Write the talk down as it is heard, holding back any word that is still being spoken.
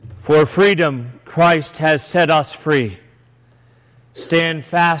For freedom Christ has set us free. Stand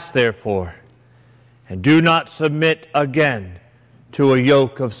fast, therefore, and do not submit again to a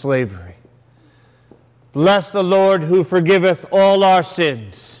yoke of slavery. Bless the Lord who forgiveth all our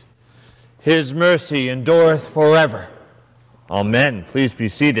sins. His mercy endureth forever. Amen. Please be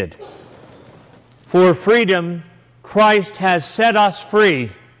seated. For freedom Christ has set us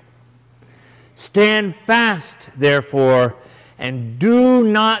free. Stand fast, therefore, and do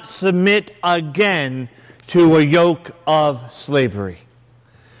not submit again to a yoke of slavery.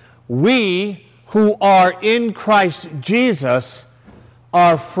 We who are in Christ Jesus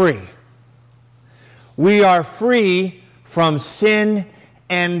are free. We are free from sin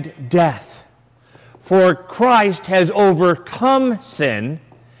and death. For Christ has overcome sin,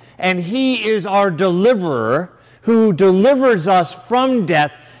 and he is our deliverer, who delivers us from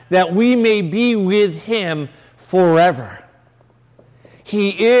death, that we may be with him forever.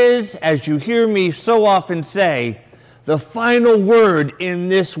 He is, as you hear me so often say, the final word in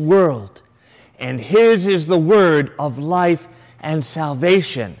this world, and his is the word of life and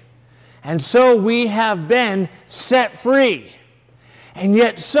salvation. And so we have been set free. And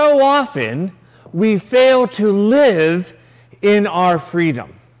yet so often we fail to live in our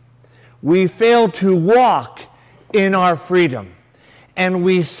freedom. We fail to walk in our freedom. And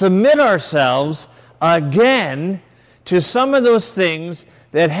we submit ourselves again to some of those things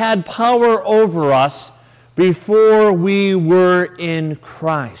that had power over us before we were in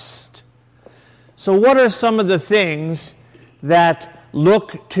Christ. So what are some of the things that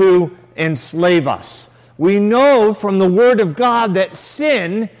look to enslave us? We know from the Word of God that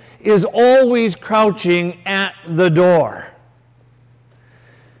sin is always crouching at the door.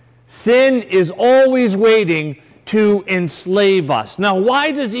 Sin is always waiting to enslave us. Now,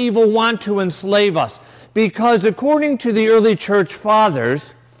 why does evil want to enslave us? Because according to the early church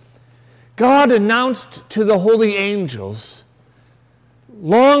fathers, God announced to the holy angels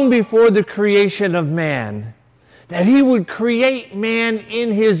long before the creation of man that he would create man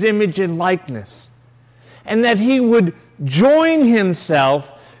in his image and likeness, and that he would join himself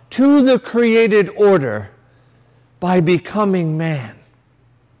to the created order by becoming man,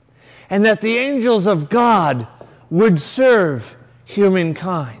 and that the angels of God would serve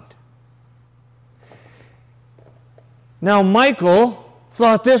humankind. Now, Michael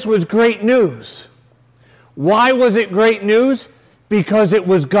thought this was great news. Why was it great news? Because it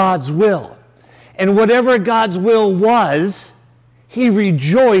was God's will. And whatever God's will was, he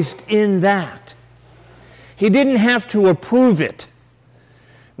rejoiced in that. He didn't have to approve it.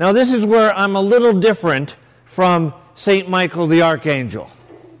 Now, this is where I'm a little different from St. Michael the Archangel.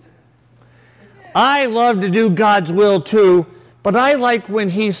 I love to do God's will too, but I like when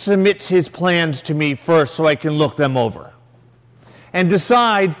he submits his plans to me first so I can look them over and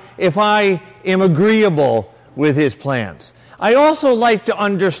decide if I am agreeable with his plans. I also like to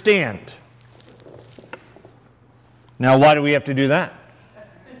understand. Now, why do we have to do that?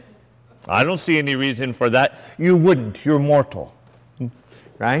 I don't see any reason for that. You wouldn't. You're mortal.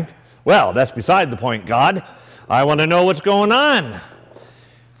 Right? Well, that's beside the point, God. I want to know what's going on.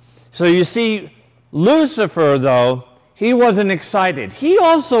 So you see, Lucifer, though, he wasn't excited. He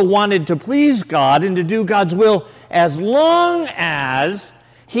also wanted to please God and to do God's will as long as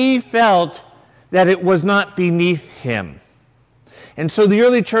he felt that it was not beneath him. And so the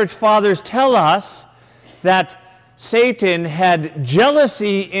early church fathers tell us that Satan had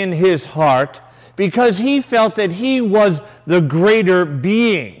jealousy in his heart because he felt that he was the greater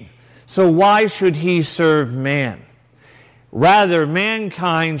being. So why should he serve man? Rather,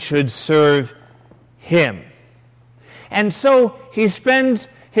 mankind should serve him. And so he spends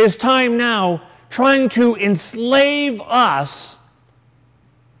his time now trying to enslave us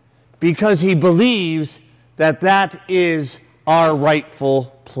because he believes that that is our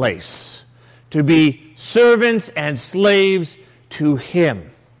rightful place, to be servants and slaves to him,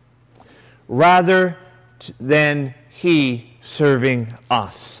 rather than he serving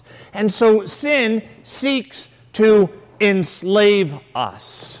us. And so sin seeks to enslave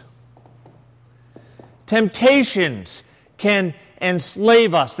us. Temptations can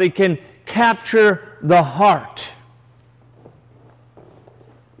enslave us. They can capture the heart.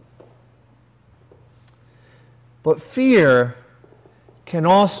 But fear can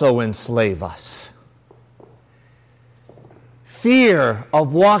also enslave us. Fear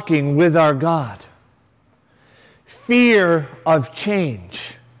of walking with our God. Fear of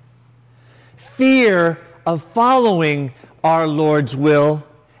change. Fear of following our Lord's will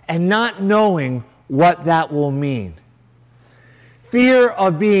and not knowing what that will mean. Fear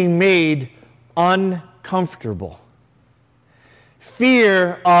of being made uncomfortable.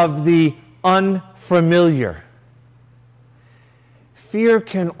 fear of the unfamiliar. Fear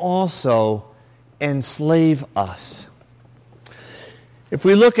can also enslave us. If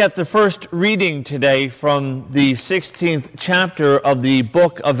we look at the first reading today from the 16th chapter of the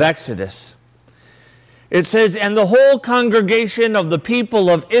book of Exodus, it says, "And the whole congregation of the people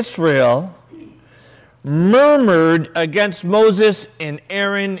of Israel murmured against Moses and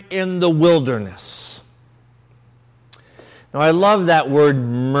Aaron in the wilderness." Now I love that word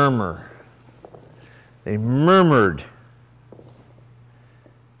murmur. They murmured.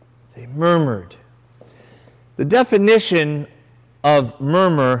 They murmured. The definition of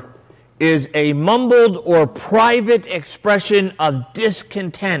murmur is a mumbled or private expression of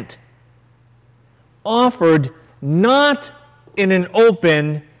discontent, offered not in an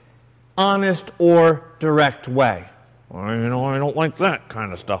open, honest, or direct way. Well, I don't like that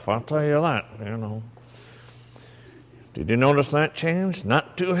kind of stuff, I'll tell you that, Did you notice that change?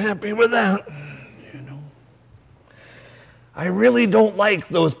 Not too happy with that, I really don't like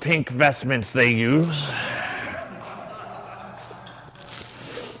those pink vestments they use.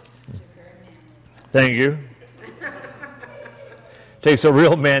 Thank you. Takes a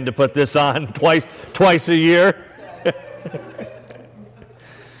real man to put this on twice a year.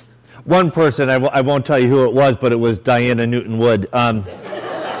 One person, I won't tell you who it was, but it was Diana Newton-Wood,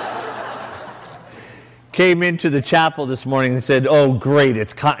 came into the chapel this morning and said, "Oh, great,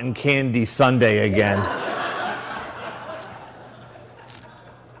 it's Cotton Candy Sunday again."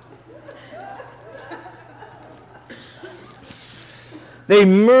 They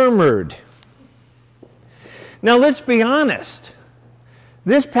murmured. Now let's be honest.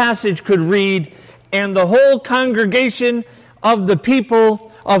 This passage could read, "And the whole congregation of the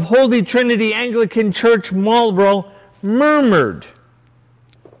people of Holy Trinity Anglican Church Marlborough murmured."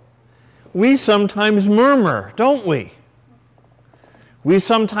 We sometimes murmur, don't we? We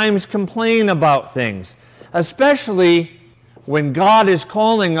sometimes complain about things, especially when God is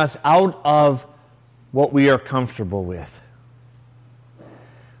calling us out of what we are comfortable with.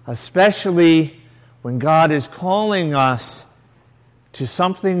 Especially when God is calling us to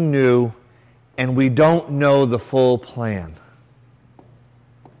something new and we don't know the full plan.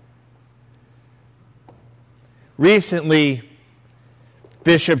 Recently,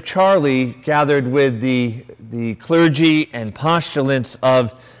 Bishop Charlie gathered with the clergy and postulants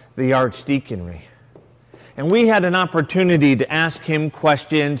of the Archdeaconry. And we had an opportunity to ask him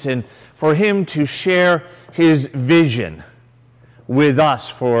questions and for him to share his vision with us,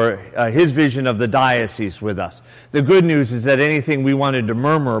 for his vision of the diocese with us. The good news is that anything we wanted to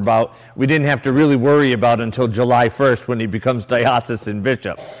murmur about, we didn't have to really worry about until July 1st when he becomes diocesan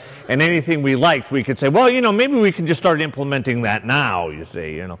bishop. And anything we liked, we could say, well, maybe we can just start implementing that now,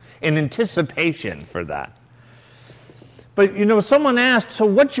 in anticipation for that. But, someone asked, so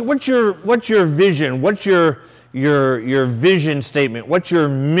what's your vision? What's your vision statement? What's your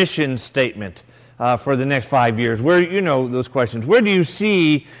mission statement for the next 5 years? Where, those questions. Where do you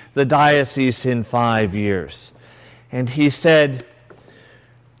see the diocese in 5 years? And he said,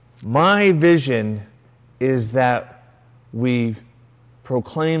 my vision is that we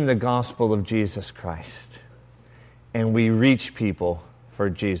proclaim the gospel of Jesus Christ and we reach people for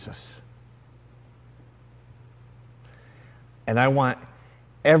Jesus. And I want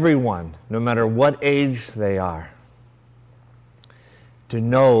everyone, no matter what age they are, to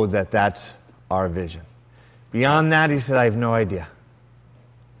know that that's our vision. Beyond that, he said, I have no idea.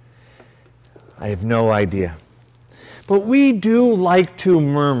 I have no idea. But we do like to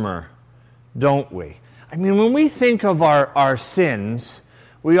murmur, don't we? I mean, when we think of our sins,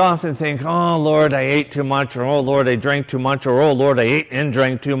 we often think, oh, Lord, I ate too much, or oh, Lord, I drank too much, or oh, Lord, I ate and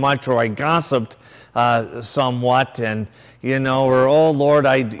drank too much, or I gossiped somewhat, and, or oh, Lord,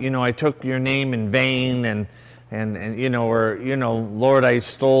 I took your name in vain, and Lord, I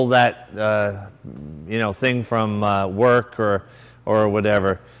stole that, thing from work or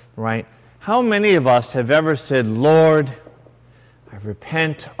whatever, right? How many of us have ever said, Lord, I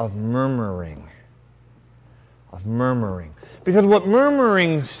repent of murmuring? Because what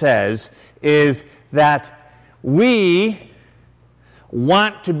murmuring says is that we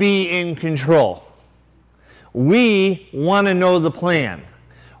want to be in control. We want to know the plan.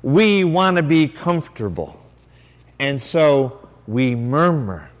 We want to be comfortable. And so we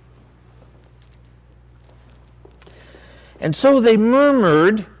murmur. And so they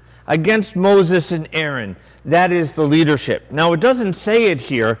murmured against Moses and Aaron. That is the leadership. Now, it doesn't say it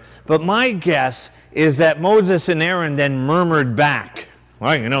here, but my guess is that Moses and Aaron then murmured back.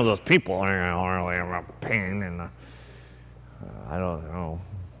 Well, those people are really a pain, and I don't know.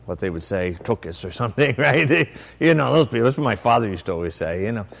 what they would say, took us or something, right? Those people, that's what my father used to always say,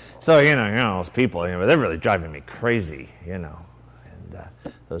 So, those people, they're really driving me crazy, and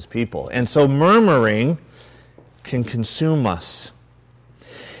those people. And so murmuring can consume us.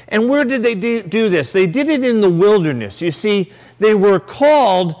 And where did they do this? They did it in the wilderness. You see, they were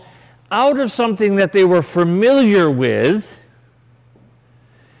called out of something that they were familiar with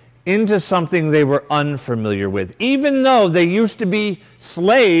into something they were unfamiliar with. Even though they used to be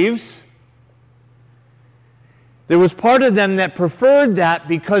slaves, there was part of them that preferred that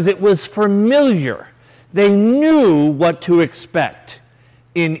because it was familiar. They knew what to expect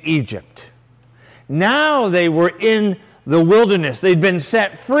in Egypt. Now they were in the wilderness. They'd been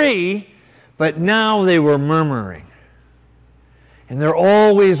set free, but now they were murmuring. And they're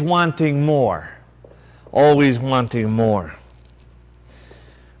always wanting more. Always wanting more.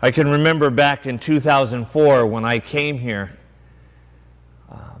 I can remember back in 2004 when I came here,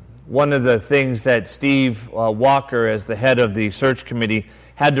 one of the things that Steve Walker, as the head of the search committee,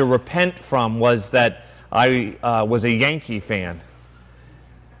 had to repent from was that I was a Yankee fan.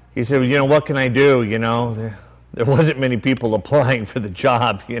 He said, what can I do? There wasn't many people applying for the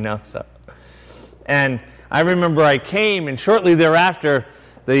job, So. And I remember I came, and shortly thereafter,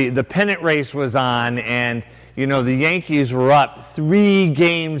 the pennant race was on, and, the Yankees were up 3-0.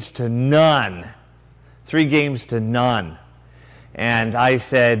 3-0. And I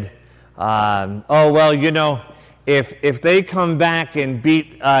said, if they come back and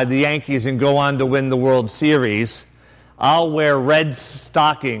beat the Yankees and go on to win the World Series, I'll wear red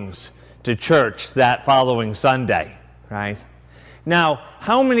stockings to church that following Sunday, right? Now,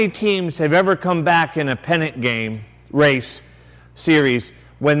 how many teams have ever come back in a pennant game, race, series,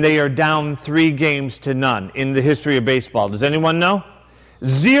 when they are down 3-0 in the history of baseball? Does anyone know?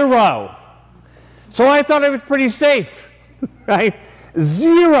 0. So I thought I was pretty safe, right?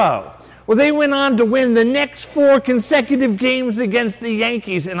 0. Well, they went on to win the next 4 consecutive games against the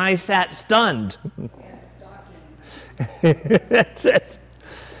Yankees, and I sat stunned. That's it.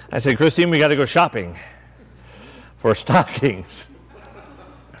 I said, Christine, we got to go shopping for stockings.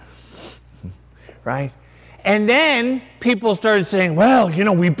 Right? And then people started saying, well,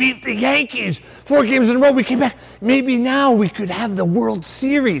 we beat the Yankees 4 games in a row. We came back. Maybe now we could have the World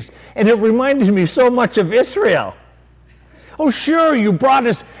Series. And it reminded me so much of Israel. Oh, sure, you brought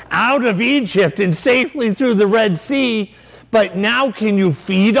us out of Egypt and safely through the Red Sea, but now can you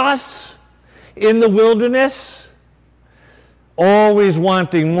feed us in the wilderness? Always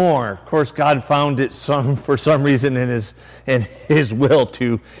wanting more. Of course, God found it for some reason in His will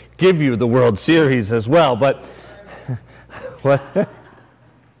to give you the World Series as well. But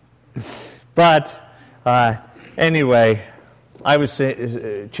anyway, I was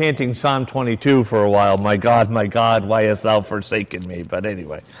chanting Psalm 22 for a while. My God, why hast thou forsaken me? But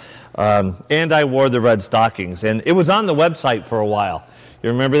anyway, and I wore the red stockings, and it was on the website for a while.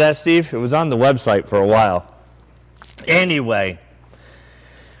 You remember that, Steve? It was on the website for a while. Anyway,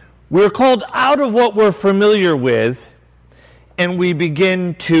 we're called out of what we're familiar with, and we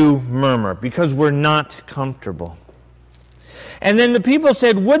begin to murmur because we're not comfortable. And then the people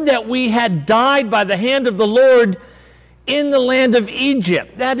said, would that we had died by the hand of the Lord in the land of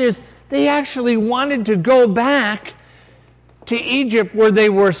Egypt. That is, they actually wanted to go back to Egypt where they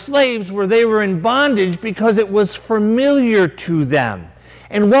were slaves, where they were in bondage, because it was familiar to them.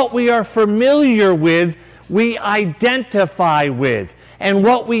 And what we are familiar with, we identify with. And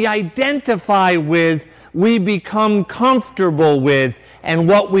what we identify with, we become comfortable with. And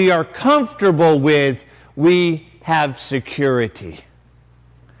what we are comfortable with, we have security.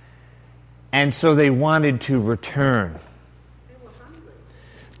 And so they wanted to return.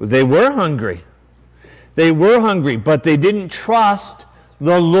 They were hungry. They were hungry, but they didn't trust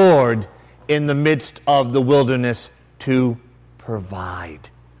the Lord in the midst of the wilderness to provide.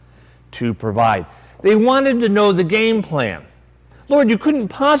 To provide. They wanted to know the game plan. Lord, you couldn't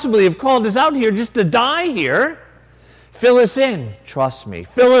possibly have called us out here just to die here. Fill us in. Trust me.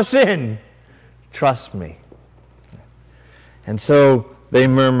 Fill us in. Trust me. And so they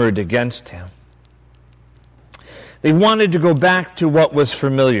murmured against him. They wanted to go back to what was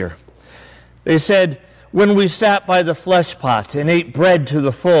familiar. They said, when we sat by the flesh pots and ate bread to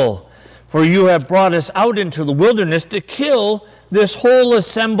the full, for you have brought us out into the wilderness to kill this whole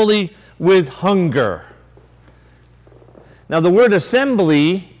assembly with hunger. Now the word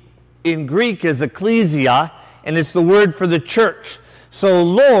assembly in Greek is ecclesia, and it's the word for the church. So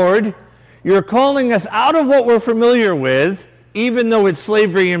Lord, you're calling us out of what we're familiar with, even though it's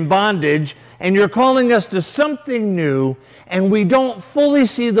slavery and bondage, and you're calling us to something new, and we don't fully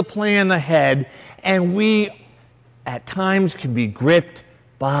see the plan ahead, and we at times can be gripped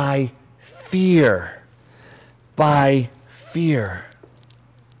by fear. By fear.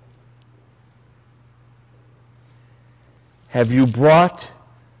 Have you brought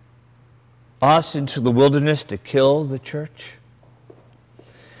us into the wilderness to kill the church?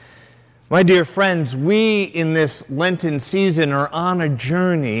 My dear friends, we in this Lenten season are on a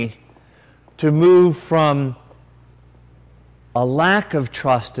journey to move from a lack of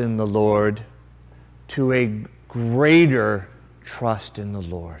trust in the Lord to a greater trust in the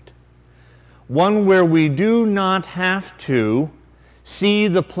Lord. One where we do not have to see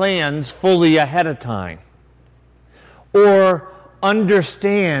the plans fully ahead of time or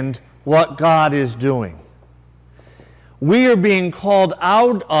understand what God is doing. We are being called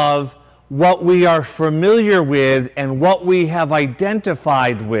out of what we are familiar with and what we have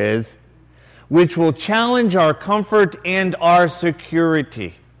identified with, which will challenge our comfort and our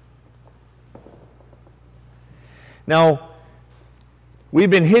security. Now, we've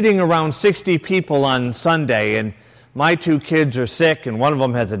been hitting around 60 people on Sunday, and my two kids are sick, and one of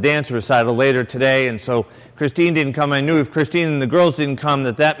them has a dance recital later today, and so Christine didn't come. I knew if Christine and the girls didn't come,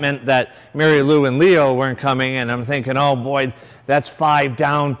 that meant that Mary Lou and Leo weren't coming, and I'm thinking, oh boy, that's 5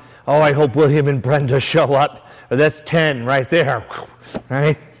 down. Oh, I hope William and Brenda show up. Or that's 10 right there.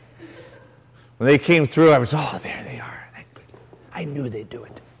 Right? When they came through, I was, oh, there they are. I knew they'd do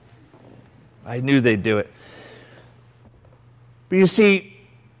it. I knew they'd do it. But you see,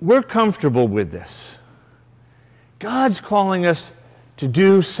 we're comfortable with this. God's calling us to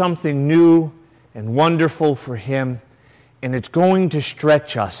do something new and wonderful for Him, and it's going to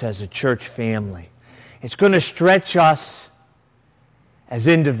stretch us as a church family. It's going to stretch us as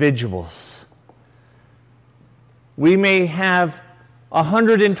individuals. We may have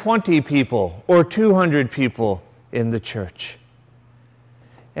 120 people or 200 people in the church.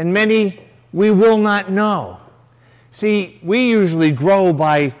 And many we will not know. See, we usually grow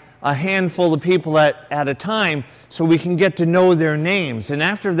by a handful of people at a time so we can get to know their names. And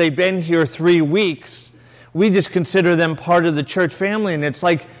after they've been here 3 weeks, we just consider them part of the church family, and it's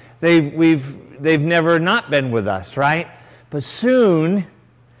like they've never not been with us, right? But soon,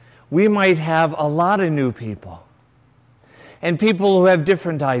 we might have a lot of new people. And people who have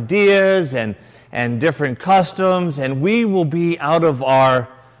different ideas and different customs, and we will be out of our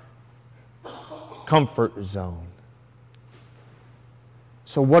comfort zone.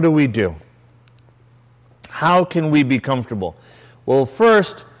 So what do? How can we be comfortable? Well,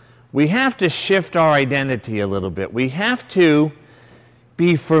 first, we have to shift our identity a little bit. We have to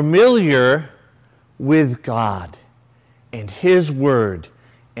be familiar with God and His Word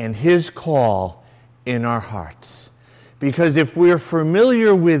and His call in our hearts. Because if we're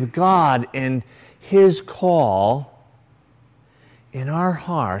familiar with God and His call in our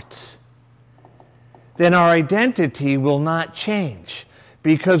hearts, then our identity will not change.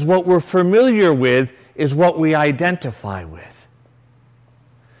 Because what we're familiar with is what we identify with.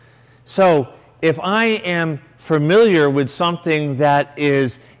 So, if I am familiar with something that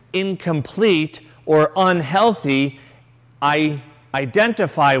is incomplete or unhealthy, I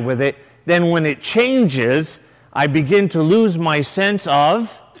identify with it. Then when it changes, I begin to lose my sense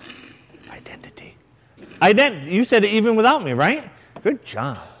of identity. You said it even without me, right? Good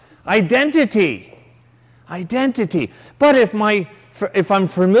job. Identity. But if I'm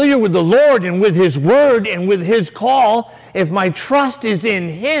familiar with the Lord and with His Word and with His call, if my trust is in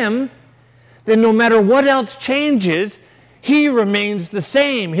Him, then no matter what else changes, He remains the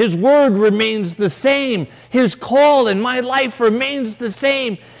same. His Word remains the same. His call in my life remains the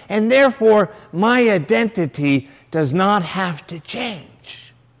same. And therefore, my identity does not have to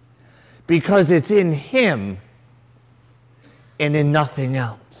change. Because it's in Him and in nothing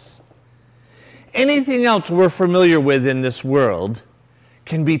else. Anything else we're familiar with in this world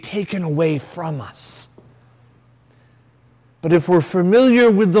can be taken away from us. But if we're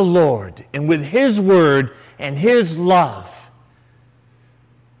familiar with the Lord and with His Word and His love,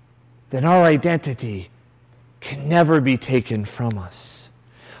 then our identity can never be taken from us.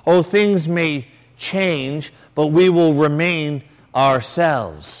 Oh, things may change, but we will remain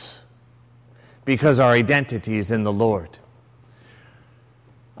ourselves because our identity is in the Lord.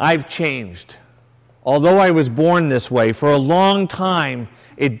 I've changed. Although I was born this way, for a long time,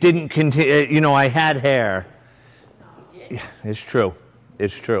 it didn't continue. I had hair. Yeah, it's true.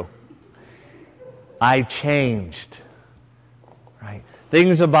 I changed. Right?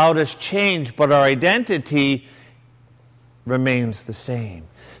 Things about us change, but our identity remains the same.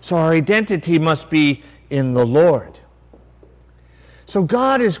 So our identity must be in the Lord. So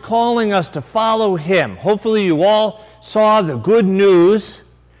God is calling us to follow Him. Hopefully you all saw the good news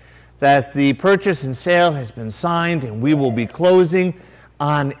that the purchase and sale has been signed and we will be closing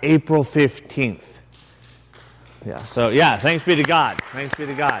on April 15th. Yeah, thanks be to God. Thanks be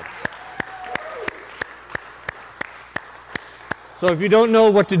to God. So if you don't know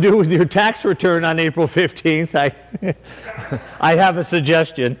what to do with your tax return on April 15th, I have a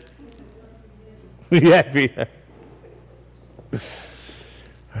suggestion. Yeah.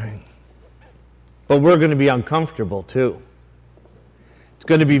 Right. But we're going to be uncomfortable too. It's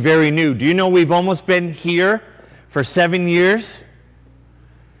going to be very new. Do you know we've almost been here for 7 years?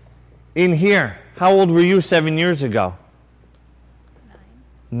 In here. How old were you 7 years ago?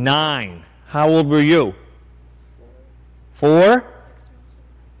 9. How old were you? 4?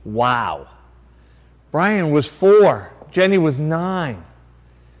 Wow. Brian was 4. Jenny was 9.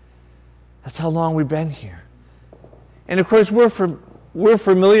 That's how long we've been here. And of course, we're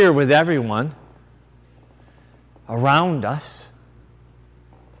familiar with everyone around us.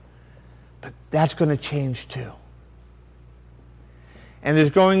 But that's going to change too. And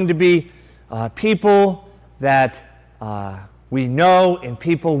there's going to be people that we know and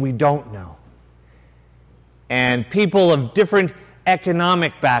people we don't know. And people of different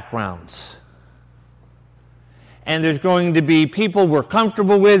economic backgrounds. And there's going to be people we're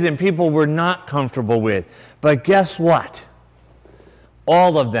comfortable with and people we're not comfortable with. But guess what?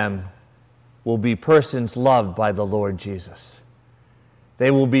 All of them will be persons loved by the Lord Jesus. They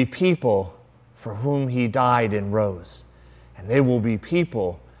will be people for whom He died and rose. And they will be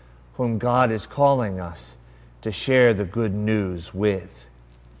people whom God is calling us to share the good news with.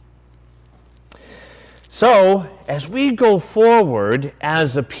 So, as we go forward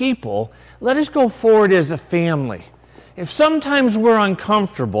as a people, let us go forward as a family. If sometimes we're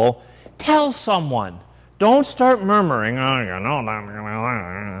uncomfortable, tell someone. Don't start murmuring. Oh, you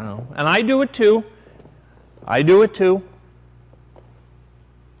know. And I do it too.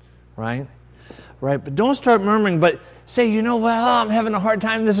 Right? But don't start murmuring, but say, you know what, I'm having a hard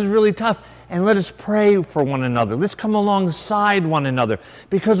time, this is really tough. And let us pray for one another. Let's come alongside one another.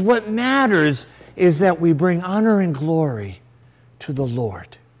 Because what matters is that we bring honor and glory to the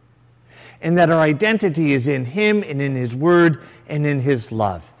Lord. And that our identity is in Him and in His Word and in His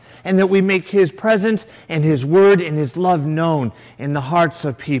love. And that we make His presence and His Word and His love known in the hearts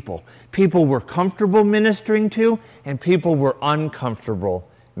of people. People we're comfortable ministering to and people we're uncomfortable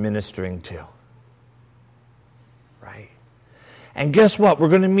ministering to. Right? And guess what? We're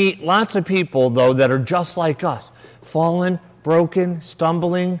going to meet lots of people, though, that are just like us. Fallen, broken,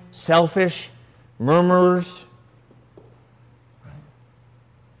 stumbling, selfish, murmurers.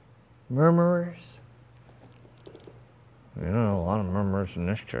 Murmurers. You know, a lot of murmurers in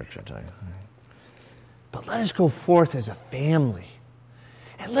this church, I tell you. But let us go forth as a family.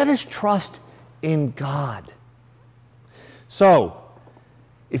 And let us trust in God. So,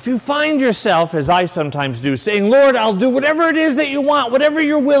 if you find yourself, as I sometimes do, saying, Lord, I'll do whatever it is that you want, whatever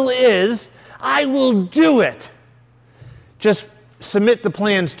your will is, I will do it. Just submit the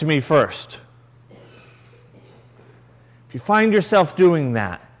plans to me first. If you find yourself doing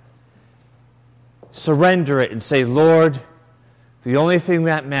that, surrender it and say, Lord, the only thing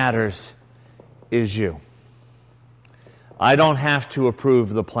that matters is you. I don't have to approve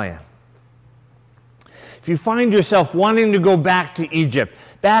the plan. If you find yourself wanting to go back to Egypt,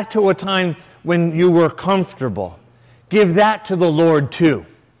 back to a time when you were comfortable, give that to the Lord too.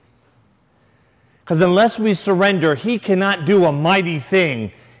 Because unless we surrender, He cannot do a mighty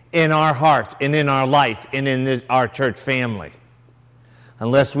thing in our hearts and in our life and in our church family.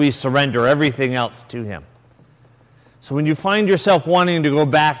 Unless we surrender everything else to Him. So when you find yourself wanting to go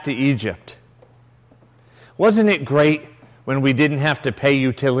back to Egypt, wasn't it great when we didn't have to pay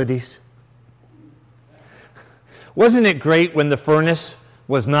utilities? Wasn't it great when the furnace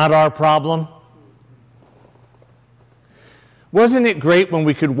was not our problem? Wasn't it great when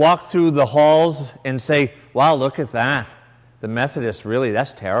we could walk through the halls and say, wow, look at that. The Methodists, really,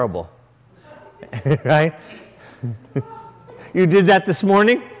 that's terrible. Right? You did that this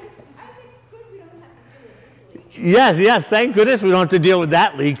morning? Yes, thank goodness we don't have to deal with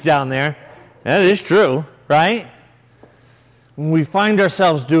that leak down there. That is true, right? When we find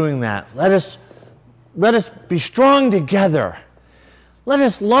ourselves doing that, let us be strong together. Let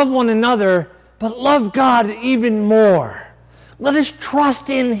us love one another, but love God even more. Let us trust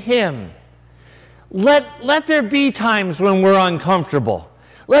in Him. Let there be times when we're uncomfortable.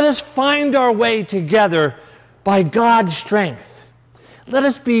 Let us find our way together by God's strength. Let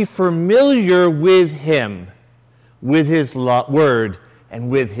us be familiar with Him, with His Word, and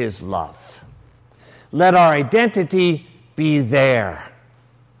with His love. Let our identity be there.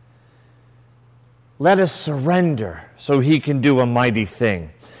 Let us surrender so He can do a mighty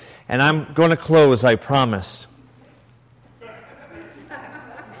thing. And I'm going to close, I promise.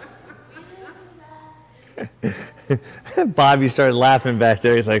 Bobby started laughing back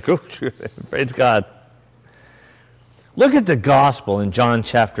there. He's like, oh, praise God. Look at the gospel in John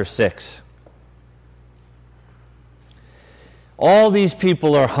chapter 6. All these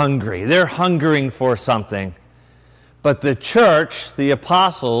people are hungry. They're hungering for something. But the church, the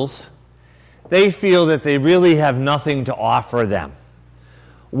apostles, they feel that they really have nothing to offer them.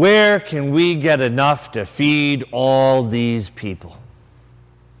 Where can we get enough to feed all these people?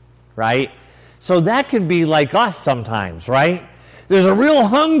 Right? So that can be like us sometimes, right? There's a real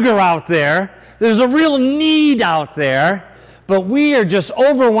hunger out there. There's a real need out there. But we are just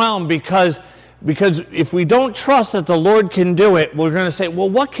overwhelmed because if we don't trust that the Lord can do it, we're going to say, well,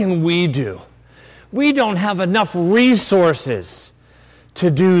 what can we do? We don't have enough resources to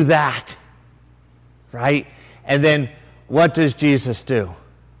do that. Right? And then what does Jesus do?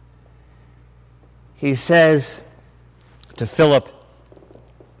 He says to Philip,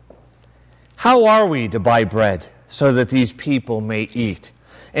 how are we to buy bread so that these people may eat?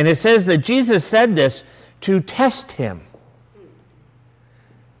 And it says that Jesus said this to test him.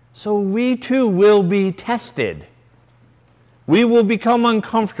 So we too will be tested. We will become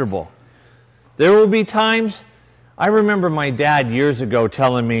uncomfortable. There will be times, I remember my dad years ago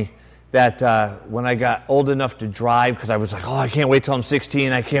telling me that when I got old enough to drive, because I was like, oh, I can't wait till I'm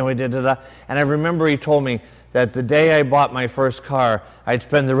 16, I can't wait, da-da-da. And I remember he told me that the day I bought my first car, I'd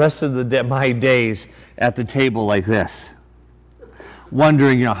spend the rest of my days at the table like this,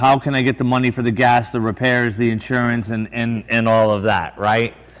 wondering, how can I get the money for the gas, the repairs, the insurance, and all of that,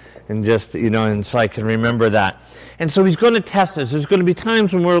 right? And just, and so I can remember that. And so he's going to test us. There's going to be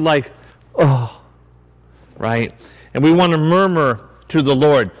times when we're like, oh, right? And we want to murmur to the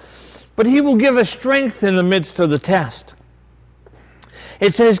Lord. But he will give us strength in the midst of the test.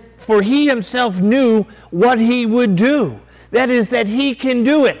 It says, for he himself knew what he would do. That is, that he can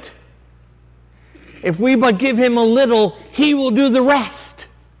do it. If we but give him a little, he will do the rest.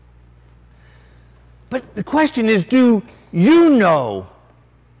 But the question is, do you know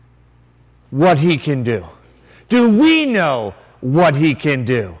what he can do? Do we know what he can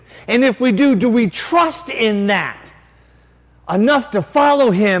do? And if we do we trust in that enough to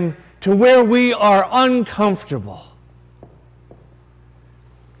follow him to where we are uncomfortable?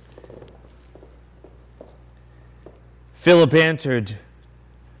 Philip answered,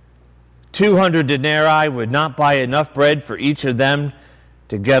 200 denarii would not buy enough bread for each of them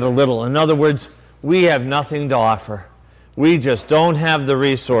to get a little. In other words, we have nothing to offer. We just don't have the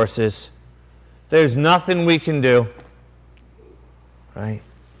resources. There's nothing we can do. Right?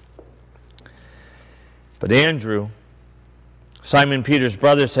 But Andrew, Simon Peter's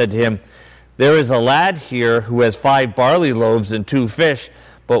brother, said to him, there is a lad here who has 5 barley loaves and 2 fish,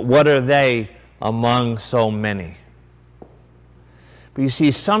 but what are they among so many? But you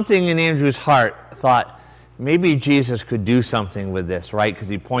see, something in Andrew's heart thought, maybe Jesus could do something with this, right? Because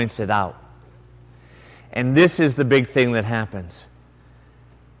he points it out. And this is the big thing that happens.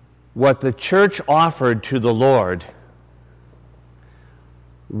 What the church offered to the Lord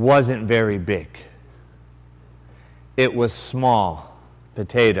wasn't very big. It was small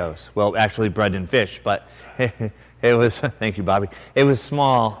potatoes. Well, actually bread and fish, but it was, thank you, Bobby, it was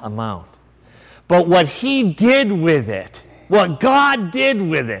small amount. But what he did with it, what God did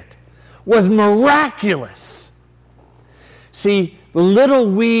with it, was miraculous. See, the little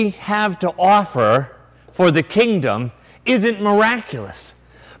we have to offer for the kingdom isn't miraculous.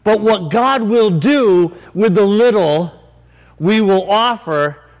 But what God will do with the little we will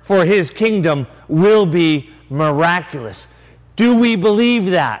offer for his kingdom will be miraculous. Do we believe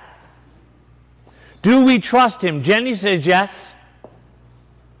that? Do we trust him? Jenny says yes.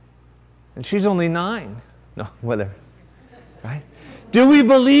 And she's only 9. No, whatever. Right? Do we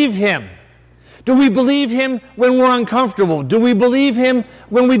believe him? Do we believe him when we're uncomfortable? Do we believe him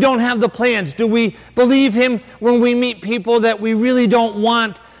when we don't have the plans? Do we believe him when we meet people that we really don't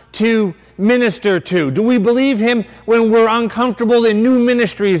want to minister to? Do we believe him when we're uncomfortable in new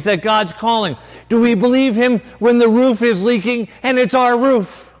ministries that God's calling? Do we believe him when the roof is leaking and it's our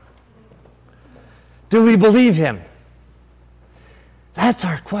roof? Do we believe him? That's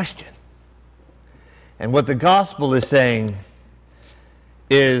our question. And what the gospel is saying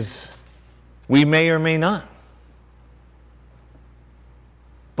is we may or may not.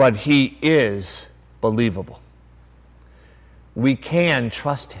 But he is believable. We can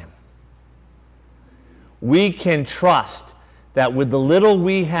trust him. We can trust that with the little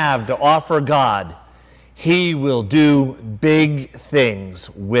we have to offer God, he will do big things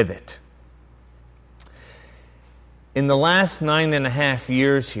with it. In the last 9.5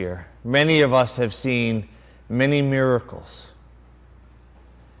 years here, many of us have seen many miracles,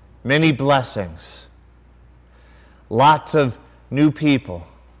 many blessings, lots of new people.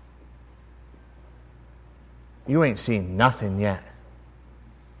 You ain't seen nothing yet.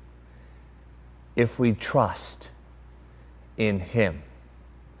 If we trust in Him.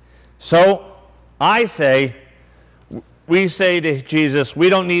 So, we say to Jesus, we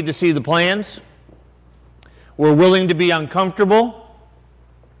don't need to see the plans. We're willing to be uncomfortable.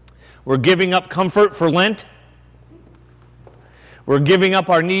 We're giving up comfort for Lent. We're giving up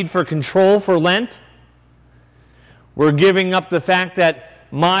our need for control for Lent. We're giving up the fact that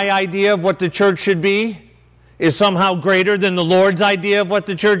my idea of what the church should be is somehow greater than the Lord's idea of what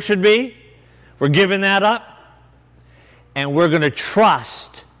the church should be. We're giving that up. And we're going to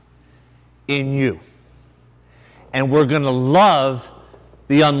trust in you. And we're going to love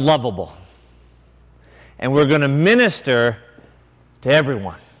the unlovable. And we're going to minister to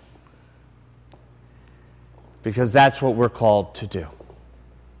everyone. Because that's what we're called to do.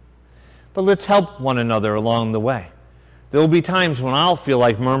 But let's help one another along the way. There will be times when I'll feel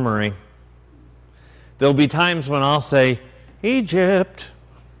like murmuring. There will be times when I'll say, Egypt.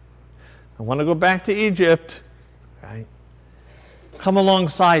 I want to go back to Egypt. Right? Come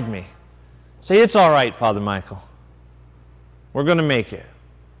alongside me. Say, it's all right, Father Michael. We're going to make it.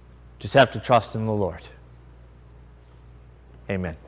 Just have to trust in the Lord. Amen.